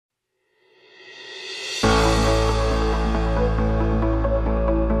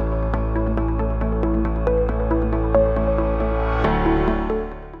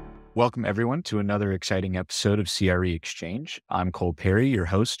Welcome, everyone, to another exciting episode of CRE Exchange. I'm Cole Perry, your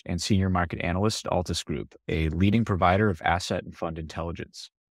host and senior market analyst at Altus Group, a leading provider of asset and fund intelligence.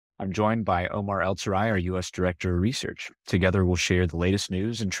 I'm joined by Omar El-Sarai, our U.S. Director of Research. Together, we'll share the latest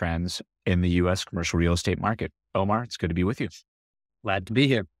news and trends in the U.S. commercial real estate market. Omar, it's good to be with you. Glad to be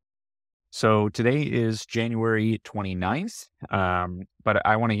here. So today is January 29th, but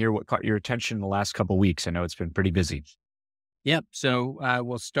I want to hear what caught your attention in the last couple of weeks. I know it's been pretty busy. Yep. So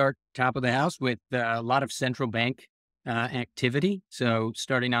we'll start top of the house with a lot of central bank activity. So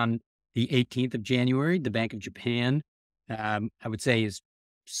starting on the 18th of January, the Bank of Japan, I would say, is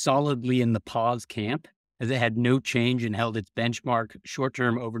solidly in the pause camp, as it had no change and held its benchmark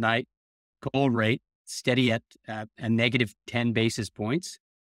short-term overnight gold rate steady at a negative 10 basis points.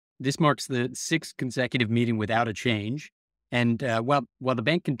 This marks the sixth consecutive meeting without a change. And while the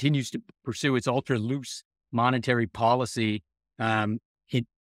bank continues to pursue its ultra-loose monetary policy,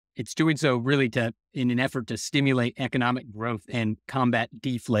 it's doing so really in an effort to stimulate economic growth and combat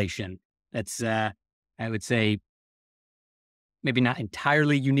deflation. That's, I would say, maybe not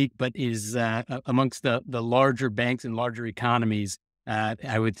entirely unique, but is amongst the larger banks and larger economies.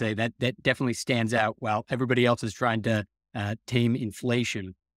 I would say that definitely stands out while everybody else is trying to tame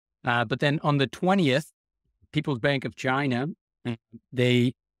inflation. But then on the 20th, People's Bank of China,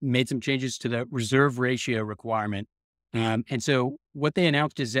 they made some changes to the reserve ratio requirement. And so what they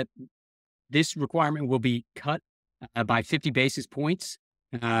announced is that this requirement will be cut by 50 basis points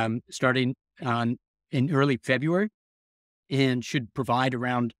starting in early February, and should provide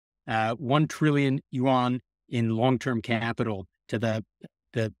around 1 trillion yuan in long-term capital to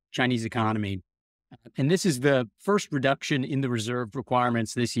the Chinese economy. And this is the first reduction in the reserve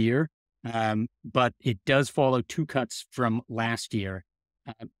requirements this year, but it does follow two cuts from last year.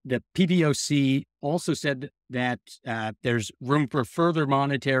 The PBOC also said that there's room for further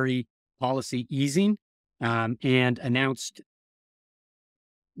monetary policy easing, and announced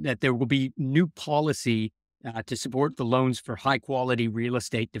that there will be new policy to support the loans for high-quality real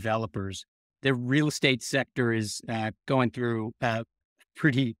estate developers. The real estate sector is going through a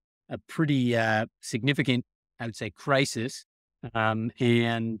pretty significant, I would say, crisis,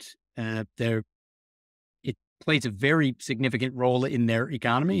 and it plays a very significant role in their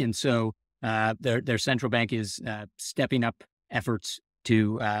economy, and so their central bank is stepping up efforts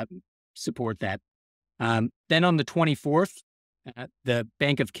to support that. Then on the 24th, the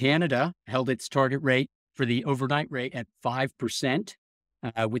Bank of Canada held its target rate for the overnight rate at 5%,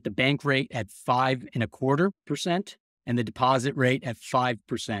 with the bank rate at 5.25%. And the deposit rate at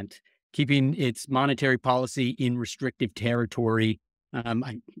 5%, keeping its monetary policy in restrictive territory.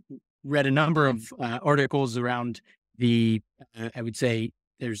 I read a number of articles around I would say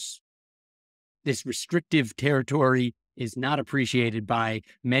there's this restrictive territory is not appreciated by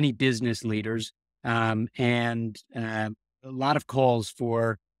many business leaders, and a lot of calls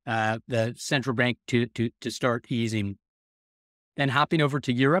for the central bank to start easing. Then hopping over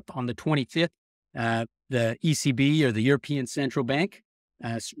to Europe on the 25th, the ECB, or the European Central Bank,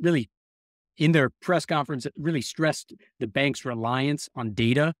 really in their press conference, really stressed the bank's reliance on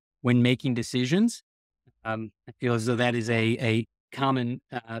data when making decisions. I feel as though that is a common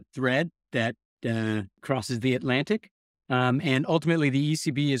thread that crosses the Atlantic. And ultimately, the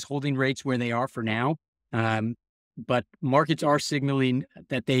ECB is holding rates where they are for now. But markets are signaling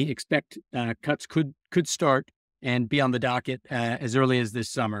that they expect cuts could start and be on the docket as early as this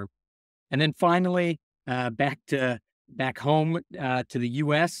summer. And then finally, back home to the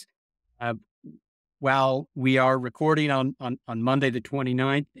U.S. While we are recording on Monday the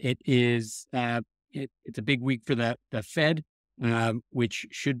 29th, it's a big week for the Fed, which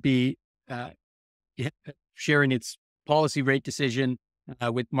should be sharing its policy rate decision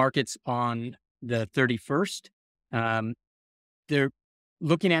with markets on the 31st. They're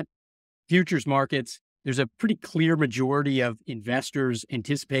looking at futures markets. There's a pretty clear majority of investors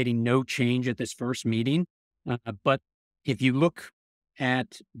anticipating no change at this first meeting. But if you look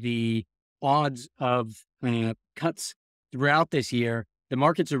at the odds of cuts throughout this year, the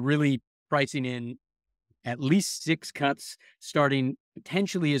markets are really pricing in at least 6 cuts starting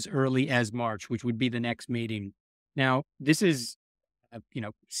potentially as early as March, which would be the next meeting. Now, this is,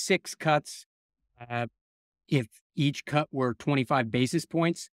 6 cuts if each cut were 25 basis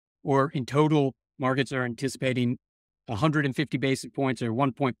points, or in total, markets are anticipating 150 basis points or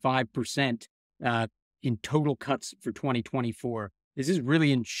 1.5% in total cuts for 2024. This is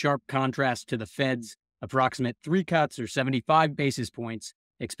really in sharp contrast to the Fed's approximate 3 cuts or 75 basis points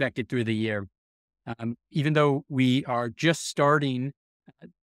expected through the year. Even though we are just starting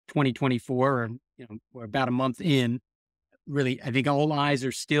 2024, or we're about a month in, really, I think all eyes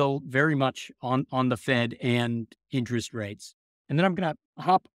are still very much on the Fed and interest rates. And then I'm going to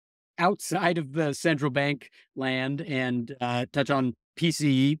hop outside of the central bank land and touch on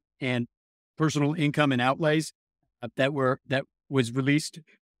PCE and personal income and outlays that was released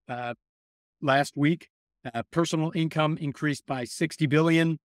last week. Personal income increased by 60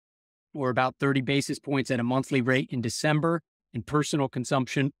 billion, or about 30 basis points at a monthly rate in December, and personal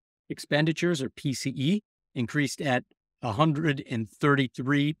consumption expenditures, or PCE, increased at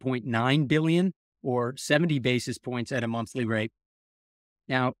 133.9 billion, or 70 basis points at a monthly rate.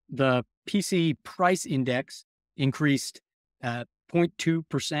 Now, the PCE price index increased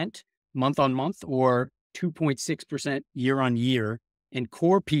 0.2% month on month, or 2.6% year on year, and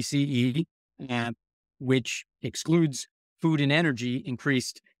core PCE, which excludes food and energy,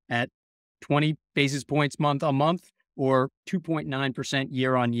 increased at 20 basis points month on month, or 2.9%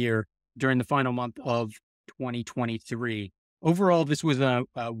 year on year during the final month of 2023. Overall, this was a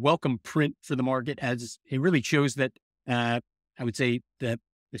welcome print for the market, as it really shows that I would say that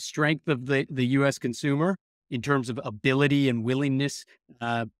the strength of the U.S. consumer in terms of ability and willingness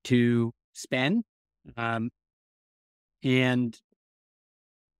to spend, and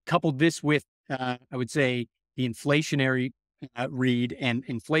coupled this with, I would say, the inflationary read and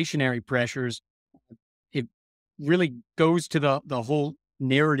inflationary pressures, it really goes to the whole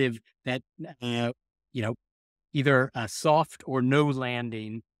narrative that, either a soft or no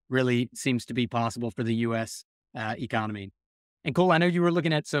landing really seems to be possible for the U.S. Economy. And Cole, I know you were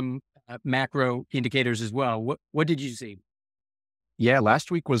looking at some macro indicators as well. What did you see? Yeah,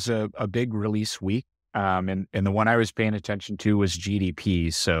 last week was a big release week. And the one I was paying attention to was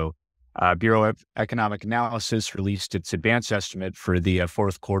GDP. So Bureau of Economic Analysis released its advanced estimate for the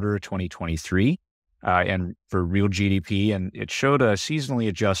fourth quarter of 2023 and for real GDP, and it showed a seasonally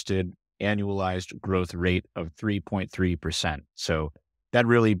adjusted annualized growth rate of 3.3%. So that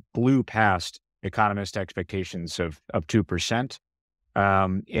really blew past economist expectations of 2%.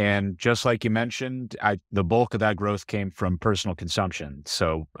 And just like you mentioned, the bulk of that growth came from personal consumption.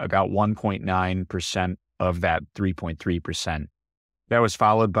 So about 1.9% of that 3.3%. That was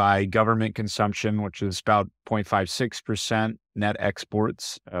followed by government consumption, which is about 0.56%, net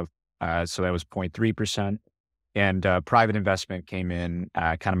exports of, so that was 0.3%. And private investment came in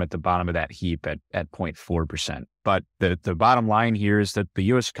kind of at the bottom of that heap at 0.4%. But the bottom line here is that the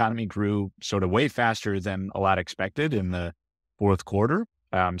U.S. economy grew sort of way faster than a lot expected in the fourth quarter.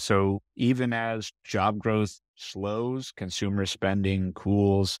 So even as job growth slows, consumer spending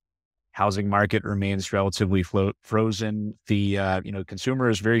cools, housing market remains relatively frozen, the consumer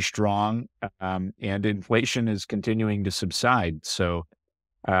is very strong, and inflation is continuing to subside. So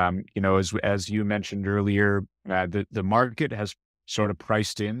as you mentioned earlier, the market has sort of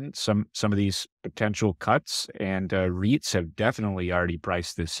priced in some of these potential cuts, and REITs have definitely already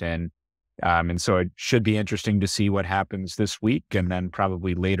priced this in. And so it should be interesting to see what happens this week and then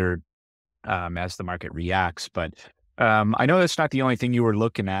probably later as the market reacts. But I know that's not the only thing you were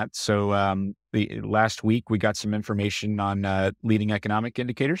looking at. So the last week we got some information on leading economic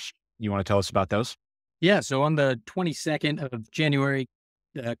indicators. You want to tell us about those? Yeah. So on the 22nd of January,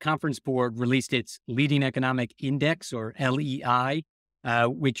 the Conference Board released its Leading Economic Index, or LEI,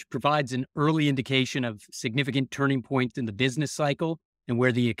 which provides an early indication of significant turning points in the business cycle and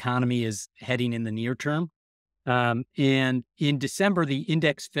where the economy is heading in the near term. And in December, the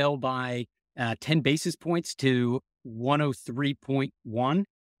index fell by 10 basis points to 103.1.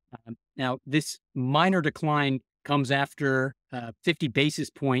 Now, this minor decline comes after a 50 basis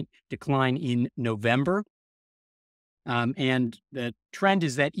point decline in November. And the trend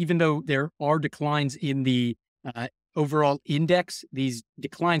is that even though there are declines in the overall index, these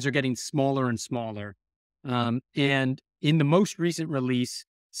declines are getting smaller and smaller. And in the most recent release,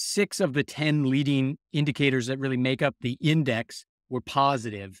 6 of the 10 leading indicators that really make up the index were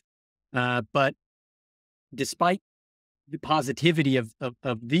positive. But despite the positivity of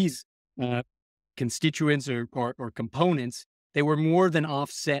these constituents or components, they were more than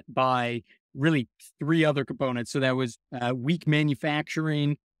offset by really 3 other components. So that was weak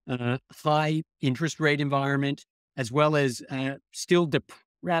manufacturing, high interest rate environment, as well as still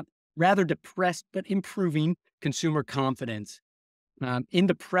rather depressed but improving consumer confidence. In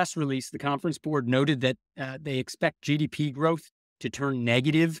the press release, the Conference Board noted that they expect GDP growth to turn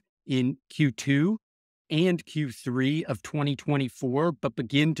negative in Q2 and Q3 of 2024, but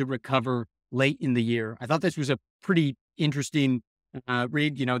begin to recover late in the year. I thought this was a pretty interesting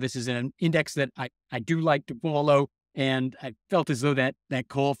read. This is an index that I do like to follow, and I felt as though that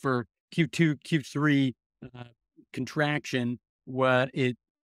call for Q2, Q3 contraction, what it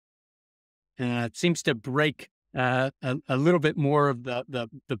seems to break a little bit more of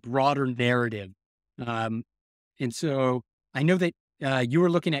the broader narrative. Um, and so I know that you were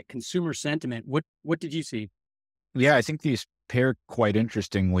looking at consumer sentiment. What did you see? Yeah, I think these pair quite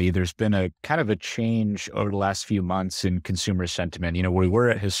interestingly. There's been a kind of a change over the last few months in consumer sentiment. We were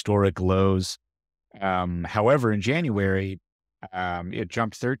at historic lows. However, in January, it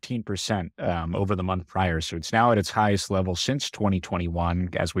jumped 13% over the month prior. So it's now at its highest level since 2021,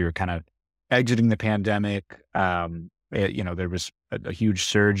 as we were kind of exiting the pandemic. There was a huge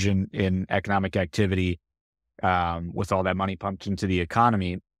surge in economic activity with all that money pumped into the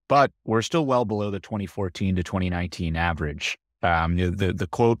economy, but we're still well below the 2014 to 2019 average. The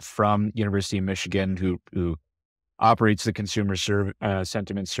quote from University of Michigan, who operates the consumer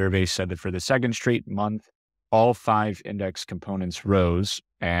sentiment survey, said that for the second straight month, all 5 index components rose,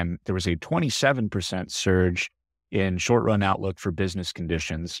 and there was a 27% surge in short-run outlook for business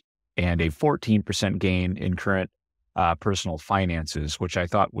conditions and a 14% gain in current personal finances, which I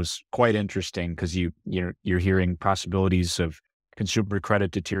thought was quite interesting because you're hearing possibilities of consumer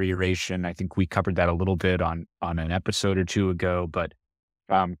credit deterioration. I think we covered that a little bit on an episode or two ago, but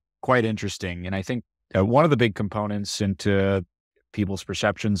quite interesting. And I think one of the big components into people's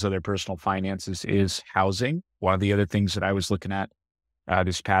perceptions of their personal finances is housing. One of the other things that I was looking at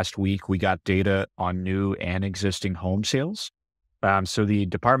this past week, we got data on new and existing home sales. So the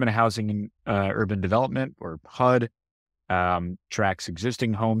Department of Housing and Urban Development, or HUD, tracks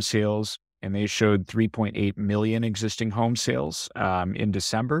existing home sales, and they showed 3.8 million existing home sales in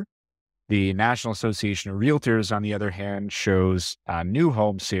December. The National Association of Realtors, on the other hand, shows new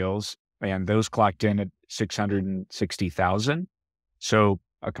home sales, and those clocked in at 660,000. So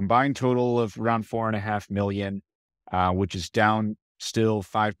a combined total of around 4.5 million, which is down still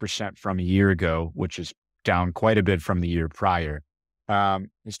 5% from a year ago, which is down quite a bit from the year prior.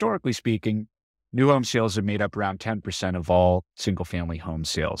 Historically speaking, new home sales have made up around 10% of all single-family home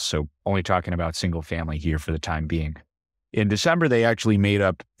sales. So only talking about single-family here for the time being. In December, they actually made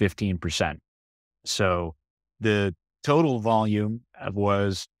up 15%. So the total volume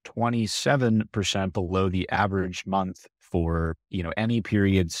was 27% below the average month for, any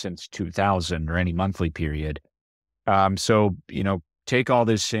period since 2000 or any monthly period. So take all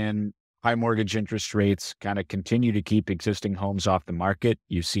this in. High mortgage interest rates kind of continue to keep existing homes off the market.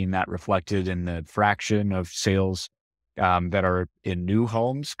 You've seen that reflected in the fraction of sales that are in new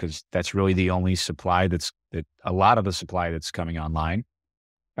homes, because that's really the only supply a lot of the supply that's coming online.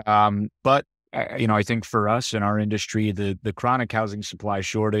 But I think for us in our industry, the chronic housing supply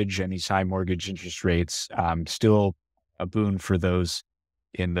shortage and these high mortgage interest rates still a boon for those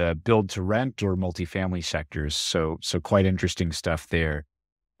in the build to rent or multifamily sectors. So quite interesting stuff there.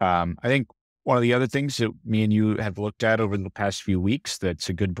 I think one of the other things that me and you have looked at over the past few weeks that's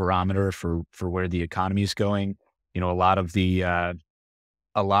a good barometer for where the economy is going. A lot of the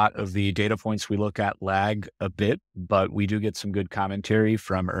data points we look at lag a bit, but we do get some good commentary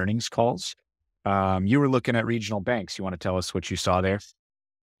from earnings calls. You were looking at regional banks. You want to tell us what you saw there?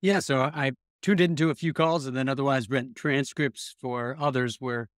 Yeah, so I tuned into a few calls and then otherwise read transcripts for others.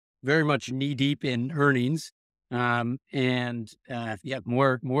 Were very much knee deep in earnings. More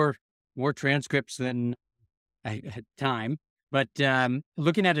transcripts than I had time. But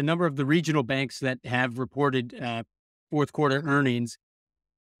looking at a number of the regional banks that have reported fourth quarter earnings,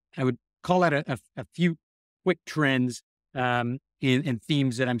 I would call out a few quick trends in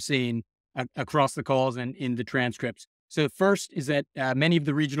themes that I'm seeing across the calls and in the transcripts. So first is that many of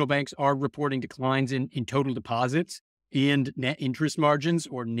the regional banks are reporting declines in total deposits and net interest margins,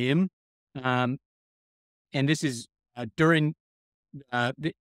 or NIM. And this is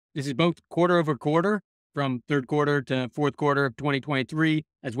this is both quarter over quarter from third quarter to fourth quarter of 2023,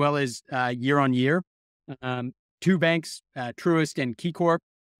 as well as year on year. Two banks, Truist and KeyCorp,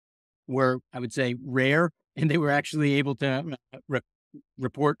 were, I would say, rare, and they were actually able to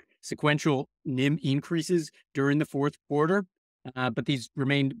report sequential NIM increases during the fourth quarter, but these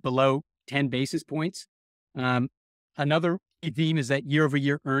remained below 10 basis points. Another key theme is that year over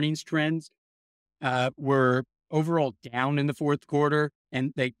year earnings trends were overall down in the fourth quarter,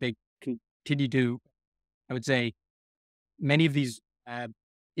 and they continue to, I would say, many of these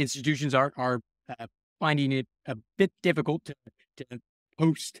institutions are finding it a bit difficult to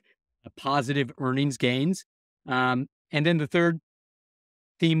post positive earnings gains. And then the third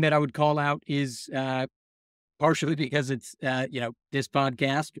theme that I would call out is partially because it's this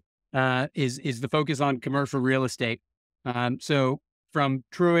podcast is the focus on commercial real estate. So from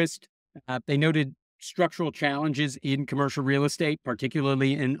Truist, they noted structural challenges in commercial real estate,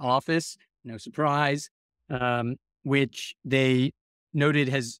 particularly in office. No surprise, which they noted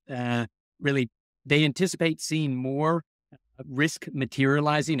has really they anticipate seeing more risk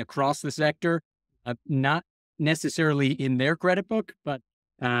materializing across the sector, not necessarily in their credit book, but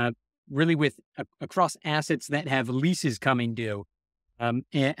really with across assets that have leases coming due,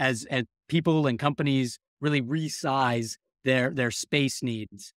 as people and companies really resize their space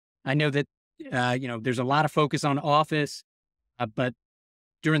needs. I know that there's a lot of focus on office, but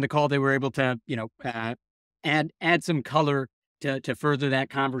during the call they were able to add some color to further that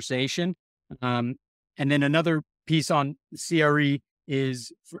conversation. And then another piece on CRE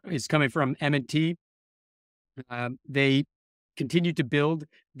is coming from M&T. They continue to build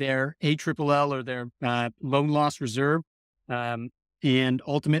their ALLL or their loan loss reserve, and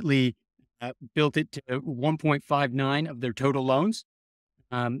ultimately built it to 1.59 of their total loans.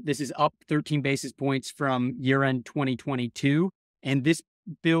 This is up 13 basis points from year-end 2022, and this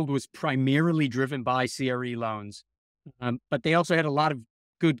build was primarily driven by CRE loans. But they also had a lot of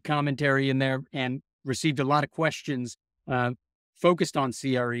good commentary in there and received a lot of questions focused on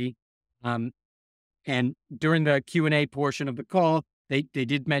CRE. And during the Q&A portion of the call, they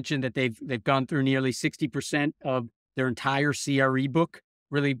did mention that they've gone through nearly 60% of their entire CRE book,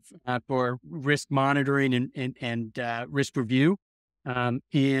 really for risk monitoring and risk review.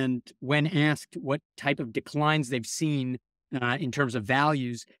 And when asked what type of declines they've seen in terms of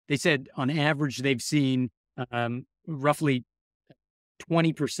values, they said on average they've seen roughly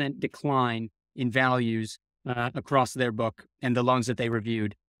 20% decline in values across their book and the loans that they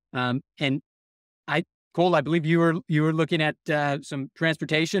reviewed. And Cole, I believe you were looking at some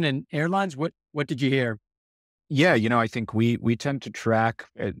transportation and airlines. What did you hear? Yeah, I think we tend to track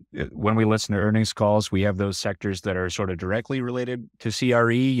when we listen to earnings calls, we have those sectors that are sort of directly related to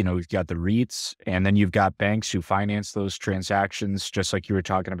CRE. We've got the REITs, and then you've got banks who finance those transactions, just like you were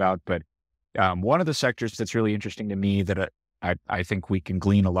talking about. But one of the sectors that's really interesting to me that I think we can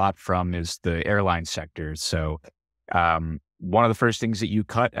glean a lot from is the airline sector. So one of the first things that you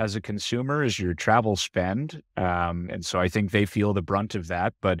cut as a consumer is your travel spend. And so I think they feel the brunt of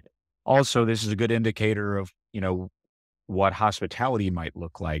that. But also, this is a good indicator of what hospitality might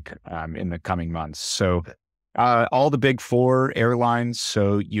look like in the coming months. So all the big four airlines,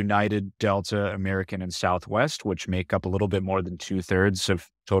 so United, Delta, American, and Southwest, which make up a little bit more than 2/3 of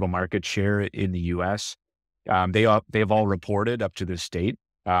total market share in the U.S., they have all reported up to this date.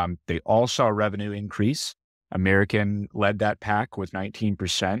 They all saw revenue increase. American led that pack with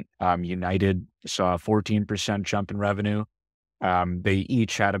 19%. United saw a 14% jump in revenue. They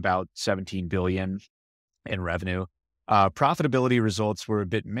each had about $17 billion in revenue. Profitability results were a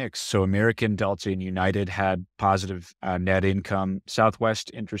bit mixed. So American, Delta, and United had positive net income. Southwest,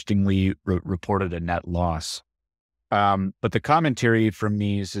 interestingly, reported a net loss. But the commentary from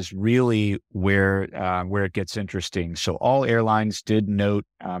these is really where it gets interesting. So all airlines did note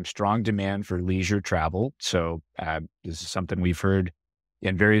strong demand for leisure travel. So this is something we've heard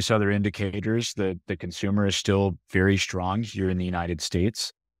in various other indicators that the consumer is still very strong here in the United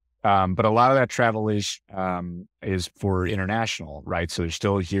States. But a lot of that travel is for international, right? So they're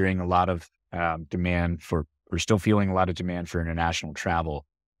still hearing a lot of we're still feeling a lot of demand for international travel.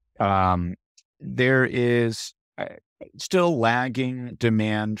 There is still lagging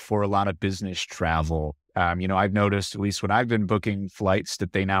demand for a lot of business travel. I've noticed, at least when I've been booking flights,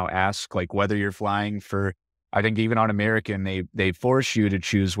 that they now ask like whether you're flying for, I think even on American, they force you to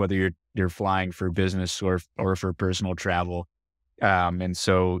choose whether you're flying for business or for personal travel. And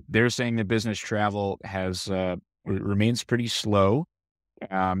so they're saying that business travel remains pretty slow.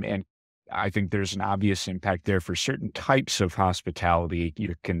 And I think there's an obvious impact there for certain types of hospitality,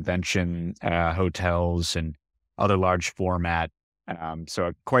 your convention, hotels, and other large format.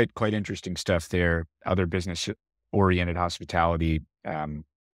 So quite interesting stuff there. Other business oriented hospitality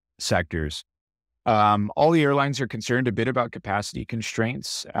sectors. All the airlines are concerned a bit about capacity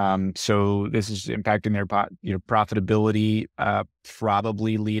constraints. So this is impacting their profitability,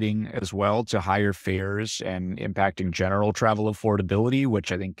 probably leading as well to higher fares and impacting general travel affordability,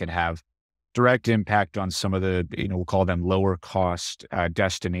 which I think can have direct impact on some of the, we'll call them lower cost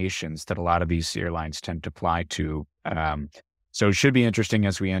destinations that a lot of these airlines tend to fly to. So it should be interesting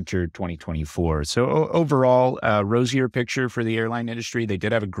as we enter 2024. So overall, rosier picture for the airline industry. They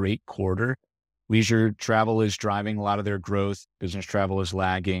did have a great quarter. Leisure travel is driving a lot of their growth. Business travel is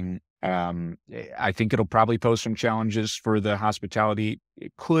lagging. I think it'll probably pose some challenges for the hospitality.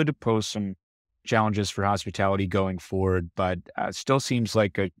 It could pose some challenges for hospitality going forward, but still seems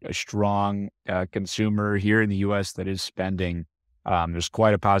like a strong consumer here in the U.S. that is spending. There's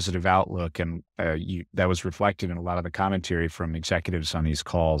quite a positive outlook, and that was reflected in a lot of the commentary from executives on these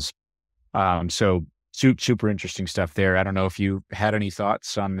calls. So super interesting stuff there. I don't know if you had any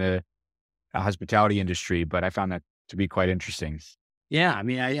thoughts on the hospitality industry, but I found that to be quite interesting. Yeah, I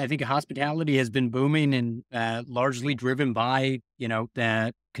mean, I think hospitality has been booming and largely driven by,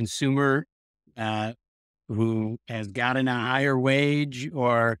 the consumer uh, who has gotten a higher wage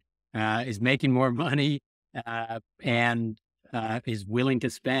or is making more money and is willing to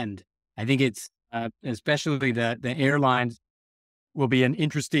spend. I think it's especially the airlines will be an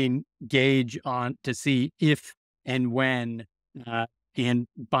interesting gauge on to see if and when and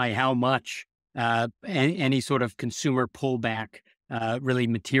by how much any sort of consumer pullback really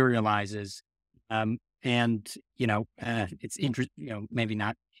materializes. And it's interesting. Maybe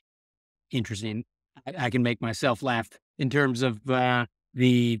not interesting. I can make myself laugh in terms of the.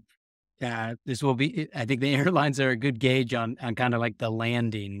 This will be. I think the airlines are a good gauge on kind of like the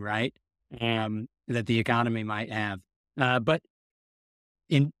landing, right? That the economy might have. But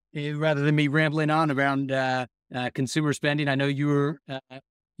rather than me rambling on around consumer spending, I know you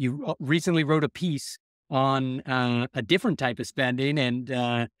recently wrote a piece on a different type of spending, and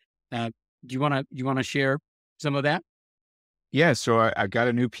do you want to share some of that? Yeah, so I've got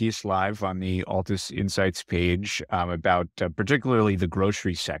a new piece live on the Altus Insights page about particularly the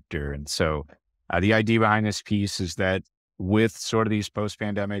grocery sector. And so the idea behind this piece is that with sort of these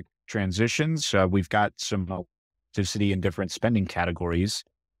post-pandemic transitions, we've got some elasticity in different spending categories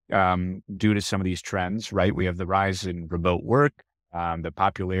due to some of these trends, right? We have the rise in remote work, the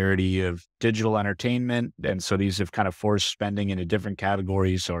popularity of digital entertainment. And so these have kind of forced spending into different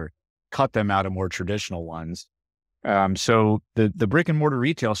categories or cut them out of more traditional ones. So the brick and mortar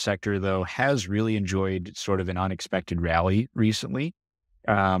retail sector, though, has really enjoyed sort of an unexpected rally recently.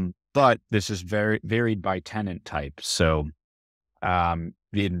 But this is very varied by tenant type. So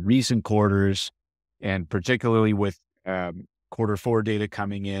in recent quarters, and particularly with quarter four data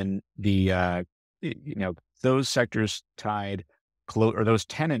coming in, those sectors or those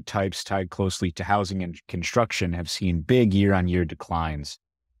tenant types tied closely to housing and construction have seen big year-on-year declines.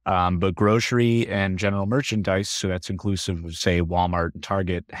 But grocery and general merchandise, so that's inclusive of, say, Walmart and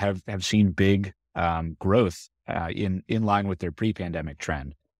Target, have seen big growth in line with their pre-pandemic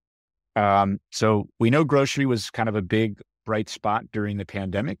trend. So we know grocery was kind of a big bright spot during the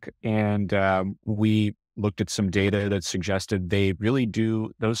pandemic, and we looked at some data that suggested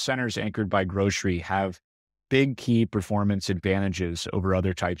those centers anchored by grocery have big key performance advantages over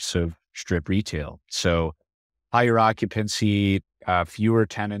other types of strip retail. So higher occupancy, fewer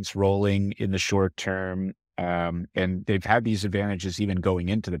tenants rolling in the short term, and they've had these advantages even going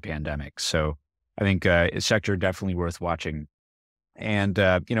into the pandemic. So I think a sector definitely worth watching. And,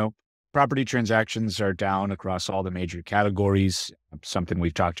 property transactions are down across all the major categories, something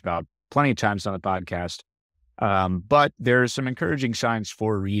we've talked about plenty of times on the podcast. But there are some encouraging signs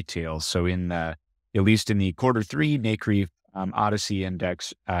for retail. So at least in the quarter three NCRE Odyssey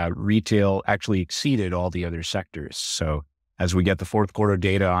Index, retail actually exceeded all the other sectors. So as we get the fourth quarter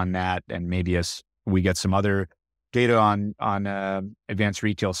data on that, and maybe as we get some other data on advanced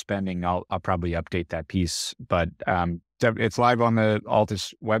retail spending, I'll probably update that piece. But it's live on the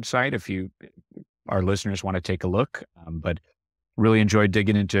Altus website if our listeners want to take a look. But really enjoyed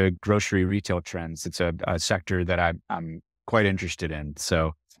digging into grocery retail trends. It's a sector that I'm quite interested in.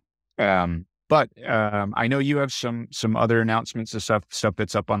 So, but I know you have some other announcements and stuff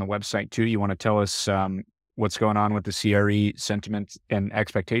that's up on the website too. You want to tell us what's going on with the CRE sentiment and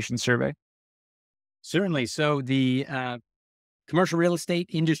expectation survey? Certainly. So the commercial real estate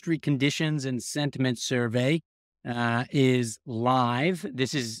industry conditions and sentiment survey is live.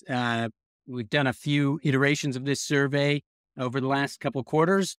 This is we've done a few iterations of this survey over the last couple of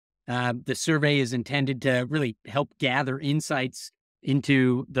quarters. The survey is intended to really help gather insights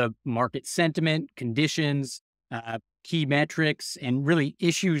into the market sentiment, conditions, key metrics, and really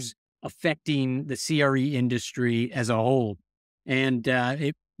issues affecting the CRE industry as a whole. And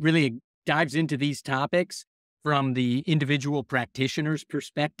it really dives into these topics from the individual practitioner's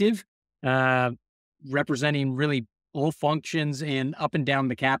perspective, representing really all functions and up and down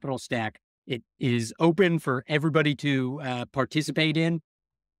the capital stack. It is open for everybody to participate in.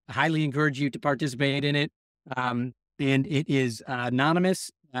 I highly encourage you to participate in it. And it is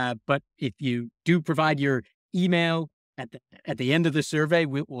anonymous, but if you do provide your email at the end of the survey,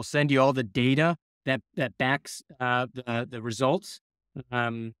 we'll send you all the data that backs the results.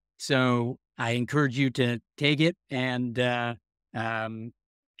 So I encourage you to take it and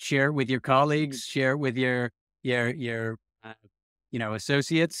share it with your colleagues, share it with your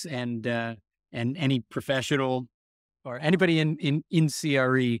associates and any professional or anybody in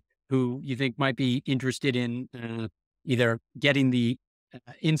CRE who you think might be interested in either getting the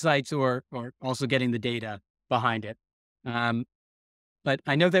insights or also getting the data behind it. But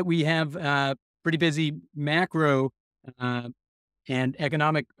I know that we have pretty busy macro and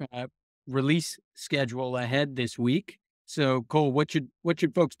economic release schedule ahead this week. So, Cole, what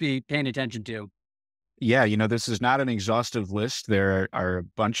should folks be paying attention to? Yeah, this is not an exhaustive list. There are a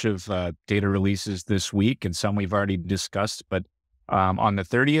bunch of data releases this week, and some we've already discussed. But on the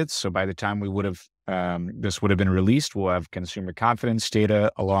 30th, so by the time we would have this would have been released, we'll have consumer confidence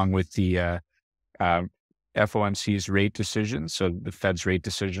data along with the FOMC's rate decision, so the Fed's rate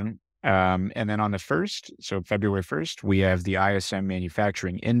decision. And then on the 1st, so February 1st, we have the ISM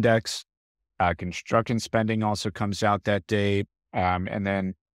Manufacturing Index. Construction spending also comes out that day. And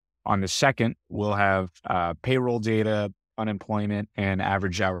then on the 2nd, we'll have payroll data, unemployment, and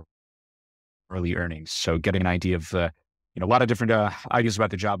average hourly earnings. So getting an idea of a lot of different ideas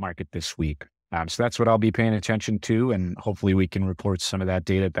about the job market this week. So that's what I'll be paying attention to, and hopefully we can report some of that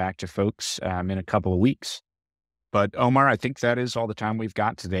data back to folks in a couple of weeks. But Omar, I think that is all the time we've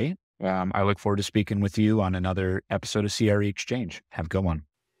got today. I look forward to speaking with you on another episode of CRE Exchange. Have a good one.